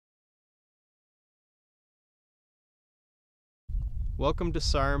Welcome to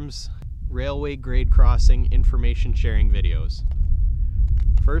SARM's Railway Grade Crossing Information Sharing videos.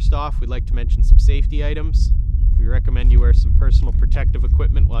 First off, we'd like to mention some safety items. We recommend you wear some personal protective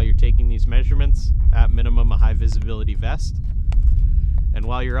equipment while you're taking these measurements, at minimum a high visibility vest. And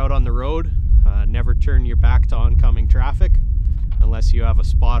while you're out on the road, never turn your back to oncoming traffic unless you have a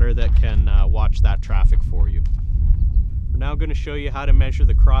spotter that can watch that traffic for you. We're now going to show you how to measure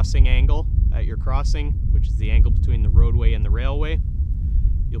the crossing angle at your crossing, which is the angle between the roadway and the railway.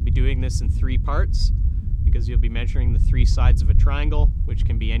 You'll be doing this in 3 parts because you'll be measuring the 3 sides of a triangle, which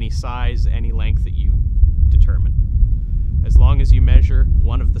can be any size, any length that you determine. As long as you measure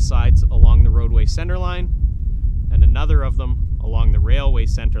one of the sides along the roadway center line and another of them along the railway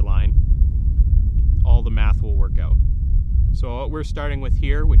center line, all the math will work out. So what we're starting with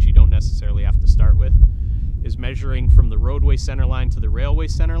here, which you don't necessarily have to start with, is measuring from the roadway center line to the railway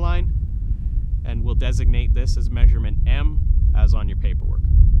center line, and we'll designate this as measurement M as on your paperwork.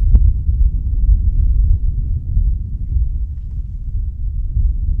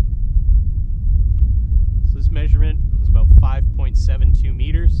 So this measurement is about 5.72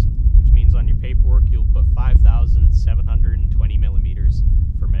 meters, which means on your paperwork you'll put 5,720 millimeters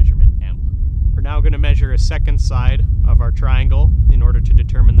for measurement M. We're now going to measure a second side of our triangle in order to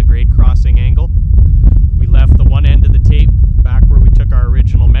determine the grade crossing angle. We left the one end of the tape back where we took our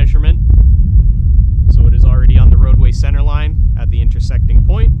original measurement, so it is already on the roadway center line at the intersecting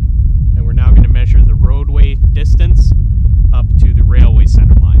point, and we're now going to measure the roadway distance up to the railway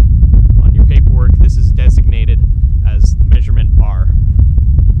center line. On your paperwork, this is designated as measurement R.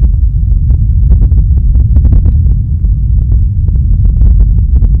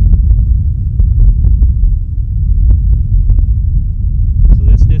 So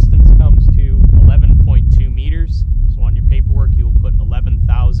this distance comes to 11.2 meters. So on your paperwork, you will put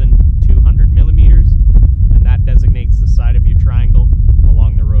 11,200 millimeters, and that designates the side of your triangle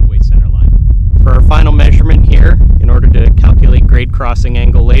along the roadway center line. For our final measurement here, in order to calculate grade crossing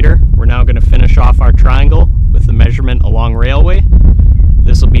angle later, we're now going to finish off our triangle with the measurement along railway.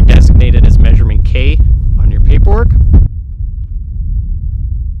 This will be designated as measurement K on your paperwork.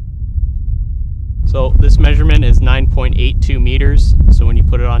 So this measurement is 9.82 meters, so when you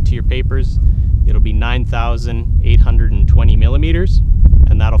put it onto your papers, it'll be 9,820 millimeters,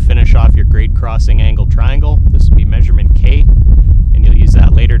 and that'll finish off your grade crossing angle triangle. This will be measurement K, and you'll use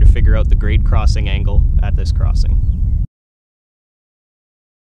that later to figure out the grade crossing angle at this crossing.